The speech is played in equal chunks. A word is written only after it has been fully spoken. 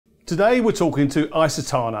Today we're talking to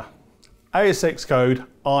icetana, ASX code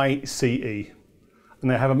ICE, and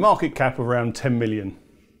they have a market cap of around 10 million.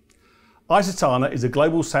 icetana is a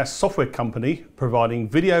global SaaS software company providing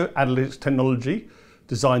video analytics technology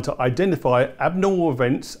designed to identify abnormal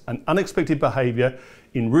events and unexpected behaviour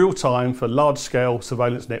in real time for large-scale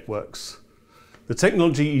surveillance networks. The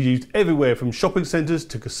technology is used everywhere from shopping centres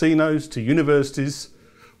to casinos to universities.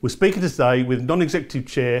 We're speaking today with Non-Executive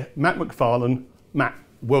Chair Matt Macfarlane. Matt,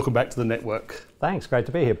 welcome back to the network. Thanks, great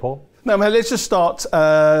to be here, Paul. Now, Matt, let's just start.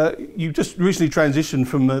 You just recently transitioned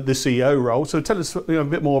from the CEO role, so tell us a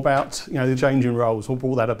bit more about the change in roles. What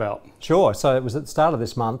brought that about? Sure. So it was at the start of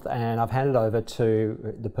this month, and I've handed over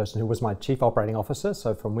to the person who was my Chief Operating Officer,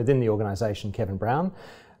 so from within the organisation, Kevin Brown.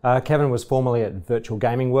 Kevin was formerly at Virtual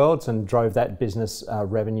Gaming Worlds and drove that business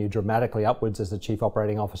revenue dramatically upwards as the Chief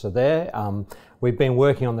Operating Officer there. We've been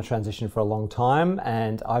working on the transition for a long time,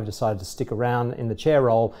 and I've decided to stick around in the chair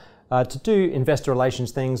role to do investor relations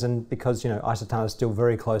things, and because icetana is still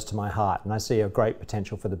very close to my heart and I see a great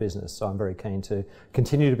potential for the business, so I'm very keen to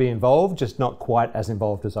continue to be involved, just not quite as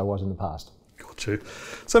involved as I was in the past. Got you.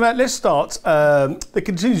 So Matt, let's start. There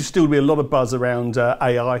continues still to be a lot of buzz around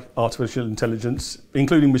AI, artificial intelligence,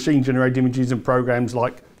 including machine-generated images and programs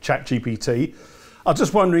like ChatGPT. I was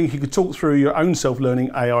just wondering if you could talk through your own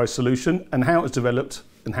self-learning AI solution and how it's developed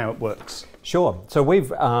and how it works. Sure. So we've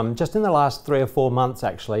just in the last 3 or 4 months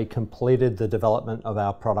actually completed the development of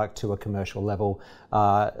our product to a commercial level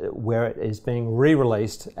where it is being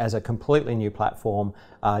re-released as a completely new platform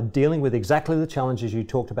dealing with exactly the challenges you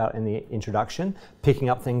talked about in the introduction, picking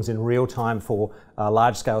up things in real time for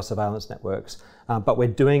large-scale surveillance networks. But we're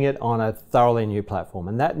doing it on a thoroughly new platform,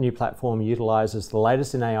 and that new platform utilises the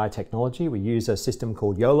latest in AI technology. We use a system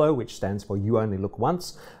called YOLO, which stands for You Only Look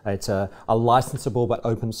Once. It's a licensable but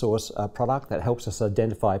open source product that helps us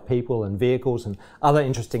identify people and vehicles and other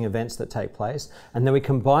interesting events that take place. And then we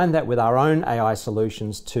combine that with our own AI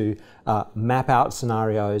solutions to map out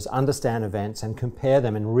scenarios, understand events, and compare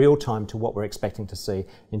them in real time to what we're expecting to see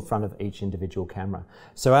in front of each individual camera.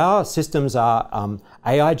 So our systems are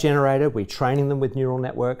AI generated. We're training them with neural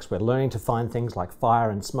networks. We're learning to find things like fire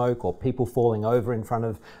and smoke or people falling over in front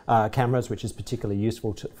of cameras, which is particularly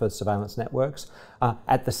useful for surveillance networks.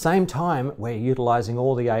 At the same time, we're utilizing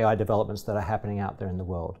all the AI developments that are happening out there in the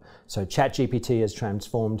world. So ChatGPT has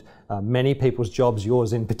transformed many people's jobs,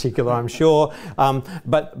 yours in particular, I'm sure.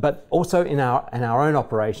 But also in our own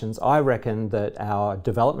operations, I reckon that our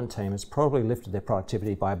development team has probably lifted their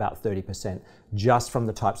productivity by about 30% just from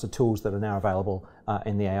the types of tools that are now available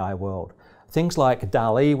in the AI world. Things like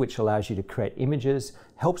DALL-E, which allows you to create images,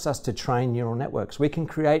 helps us to train neural networks. We can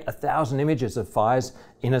create 1,000 images of fires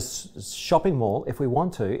in a shopping mall if we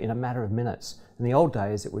want to in a matter of minutes. In the old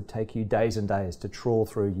days, it would take you days and days to trawl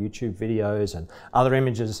through YouTube videos and other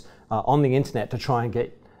images on the internet to try and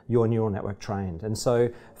get your neural network trained. And so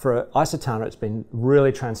for icetana, it's been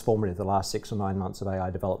really transformative the last 6 or 9 months of AI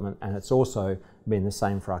development, and it's also been the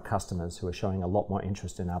same for our customers who are showing a lot more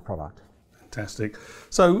interest in our product. Fantastic.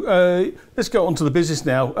 So let's go on to the business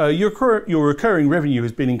now. Your recurring revenue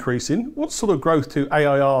has been increasing. What sort of growth to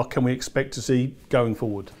AIR can we expect to see going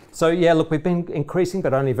forward? So yeah, look, we've been increasing,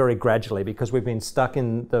 but only very gradually because we've been stuck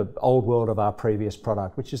in the old world of our previous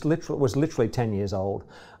product, which is was literally 10 years old.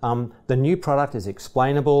 The new product is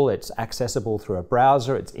explainable, it's accessible through a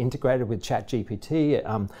browser, it's integrated with ChatGPT.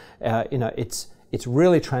 It's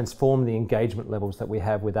really transformed the engagement levels that we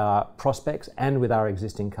have with our prospects and with our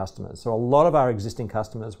existing customers. So a lot of our existing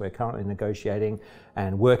customers, we're currently negotiating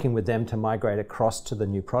and working with them to migrate across to the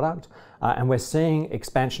new product. And we're seeing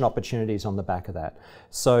expansion opportunities on the back of that.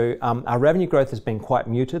 So our revenue growth has been quite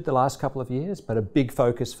muted the last couple of years, but a big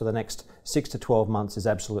focus for the next 6 to 12 months is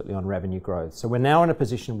absolutely on revenue growth. So we're now in a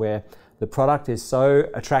position where the product is so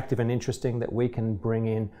attractive and interesting that we can bring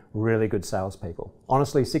in really good salespeople.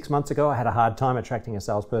 Honestly, 6 months ago, I had a hard time attracting a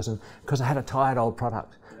salesperson because I had a tired old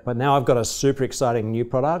product. But now I've got a super exciting new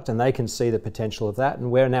product and they can see the potential of that.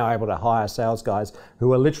 And we're now able to hire sales guys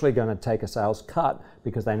who are literally going to take a sales cut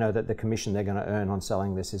because they know that the commission they're going to earn on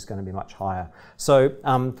selling this is going to be much higher. So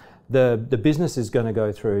the business is going to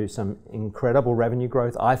go through some incredible revenue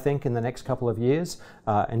growth, I think, in the next couple of years.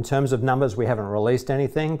 In terms of numbers, we haven't released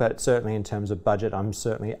anything, but certainly in terms of budget, I'm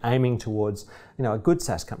certainly aiming towards, a good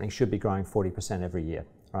SaaS company should be growing 40% every year,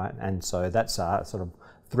 right? And so that's our sort of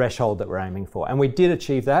threshold that we're aiming for. And we did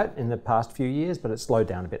achieve that in the past few years, but it slowed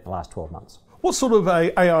down a bit in the last 12 months. What sort of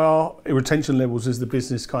ARR retention levels is the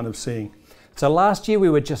business kind of seeing? So last year we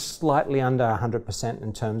were just slightly under 100%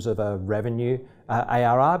 in terms of revenue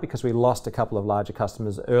ARR because we lost a couple of larger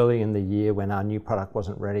customers early in the year when our new product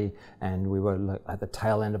wasn't ready and we were at the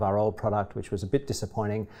tail end of our old product, which was a bit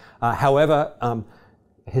disappointing. However,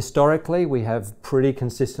 historically, we have pretty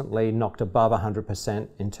consistently knocked above 100%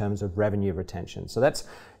 in terms of revenue retention. So that's,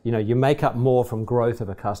 you make up more from growth of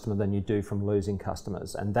a customer than you do from losing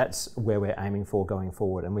customers. And that's where we're aiming for going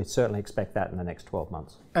forward. And we certainly expect that in the next 12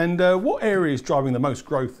 months. And what area is driving the most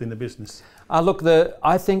growth in the business? Look,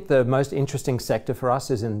 I think the most interesting sector for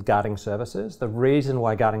us is in guarding services. The reason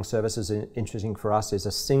why guarding services is interesting for us is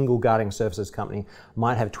a single guarding services company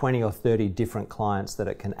might have 20 or 30 different clients that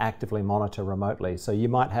it can actively monitor remotely. So you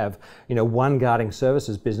might have, one guarding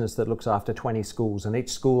services business that looks after 20 schools, and each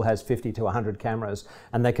school has 50 to 100 cameras,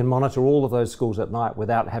 and they can monitor all of those schools at night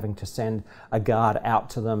without having to send a guard out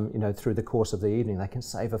to them, through the course of the evening. They can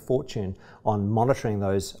save a fortune on monitoring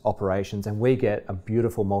those operations, and we get a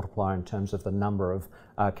beautiful multiplier in terms of the number of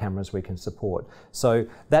cameras we can support. So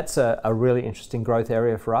that's a really interesting growth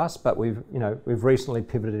area for us, but we've recently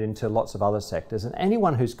pivoted into lots of other sectors, and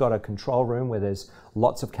anyone who's got a control room where there's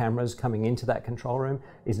lots of cameras coming into that control room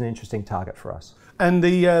is an interesting target for us. And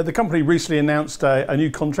the company recently announced a new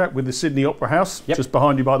contract with the Sydney Opera House, just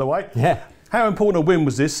behind you, by the way. Yeah. How important a win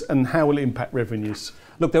was this, and how will it impact revenues?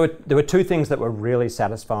 Look, there were two things that were really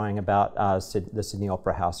satisfying about the Sydney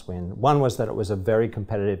Opera House win. One was that it was a very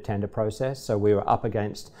competitive tender process, so we were up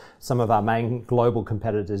against some of our main global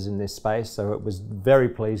competitors in this space, so it was very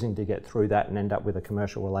pleasing to get through that and end up with a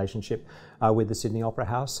commercial relationship with the Sydney Opera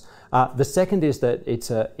House. The second is that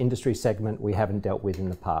it's an industry segment we haven't dealt with in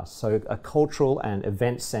the past. So a cultural and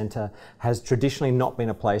events centre has traditionally not been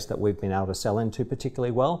a place that we've been able to sell into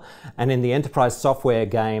particularly well, and in the enterprise software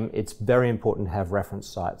game, it's very important to have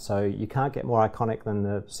reference sites. So you can't get more iconic than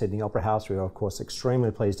the Sydney Opera House. We are, of course,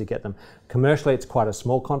 extremely pleased to get them. Commercially, it's quite a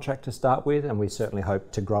small contract to start with, and we certainly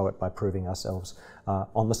hope to grow it by proving ourselves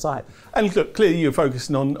on the site. And look, clearly you're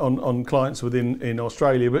focusing on clients in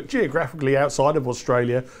Australia, but geographically outside of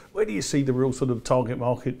Australia, where do you see the real sort of target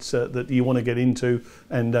markets that you want to get into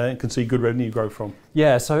and can see good revenue growth from?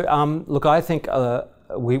 Yeah, so look, I think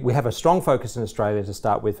we have a strong focus in Australia to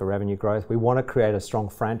start with for revenue growth. We want to create a strong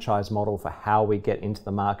franchise model for how we get into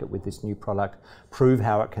the market with this new product, prove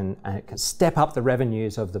how it can step up the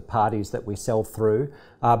revenues of the parties that we sell through.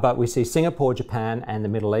 But we see Singapore, Japan and the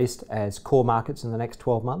Middle East as core markets in the next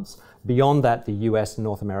 12 months. Beyond that, the US and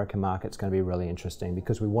North American market is going to be really interesting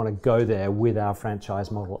because we want to go there with our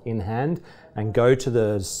franchise model in hand and go to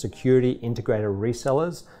the security integrator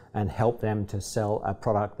resellers and help them to sell a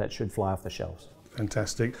product that should fly off the shelves.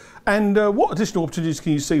 Fantastic. And what additional opportunities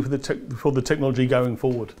can you see for the technology going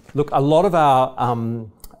forward? Look, a lot of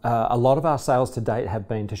our sales to date have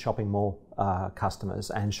been to shopping mall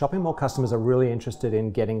customers, and shopping mall customers are really interested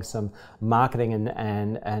in getting some marketing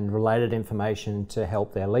and related information to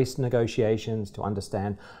help their lease negotiations, to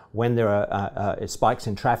understand when there are spikes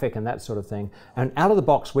in traffic and that sort of thing. And out of the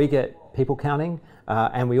box, we get people counting,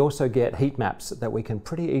 and we also get heat maps that we can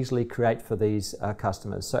pretty easily create for these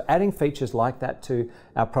customers. So adding features like that to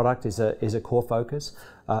our product is a core focus.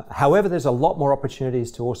 However, there's a lot more opportunities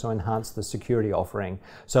to also enhance the security offering.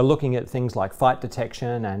 So looking at things like fight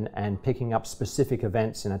detection and picking up specific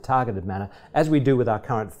events in a targeted manner, as we do with our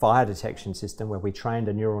current fire detection system, where we trained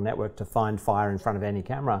a neural network to find fire in front of any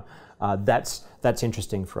camera. That's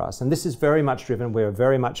interesting for us. And this is very much driven, we're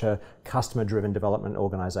very much a customer-driven development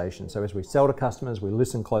organization. So as we sell to customers, we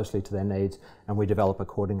listen closely to their needs and we develop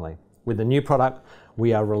accordingly. With the new product,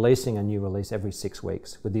 we are releasing a new release every 6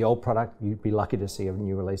 weeks. With the old product, you'd be lucky to see a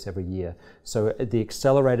new release every year. So the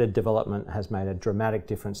accelerated development has made a dramatic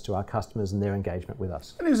difference to our customers and their engagement with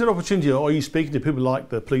us. And is there an opportunity, or are you speaking to people like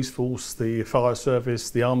the police force, the fire service,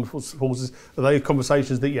 the armed forces? Are they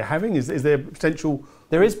conversations that you're having? Is there potential?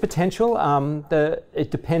 There is potential. It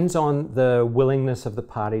depends on the willingness of the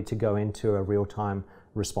party to go into a real-time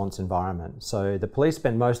response environment. So the police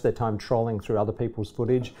spend most of their time trolling through other people's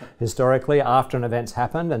footage historically after an event's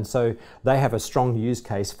happened, and so they have a strong use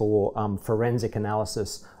case for forensic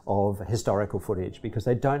analysis of historical footage because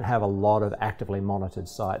they don't have a lot of actively monitored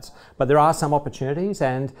sites. But there are some opportunities,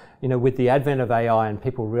 and with the advent of AI and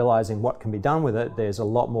people realizing what can be done with it, there's a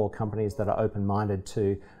lot more companies that are open-minded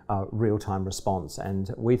to real-time response.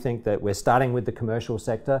 And we think that we're starting with the commercial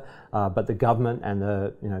sector, but the government and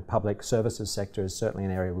the public services sector is certainly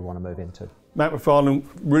an area we want to move into. Matt Macfarlane,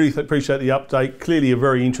 really appreciate the update. Clearly a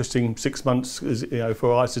very interesting 6 months for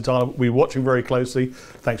icetana. We're watching very closely.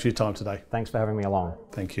 Thanks for your time today. Thanks for having me along.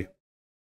 Thank you.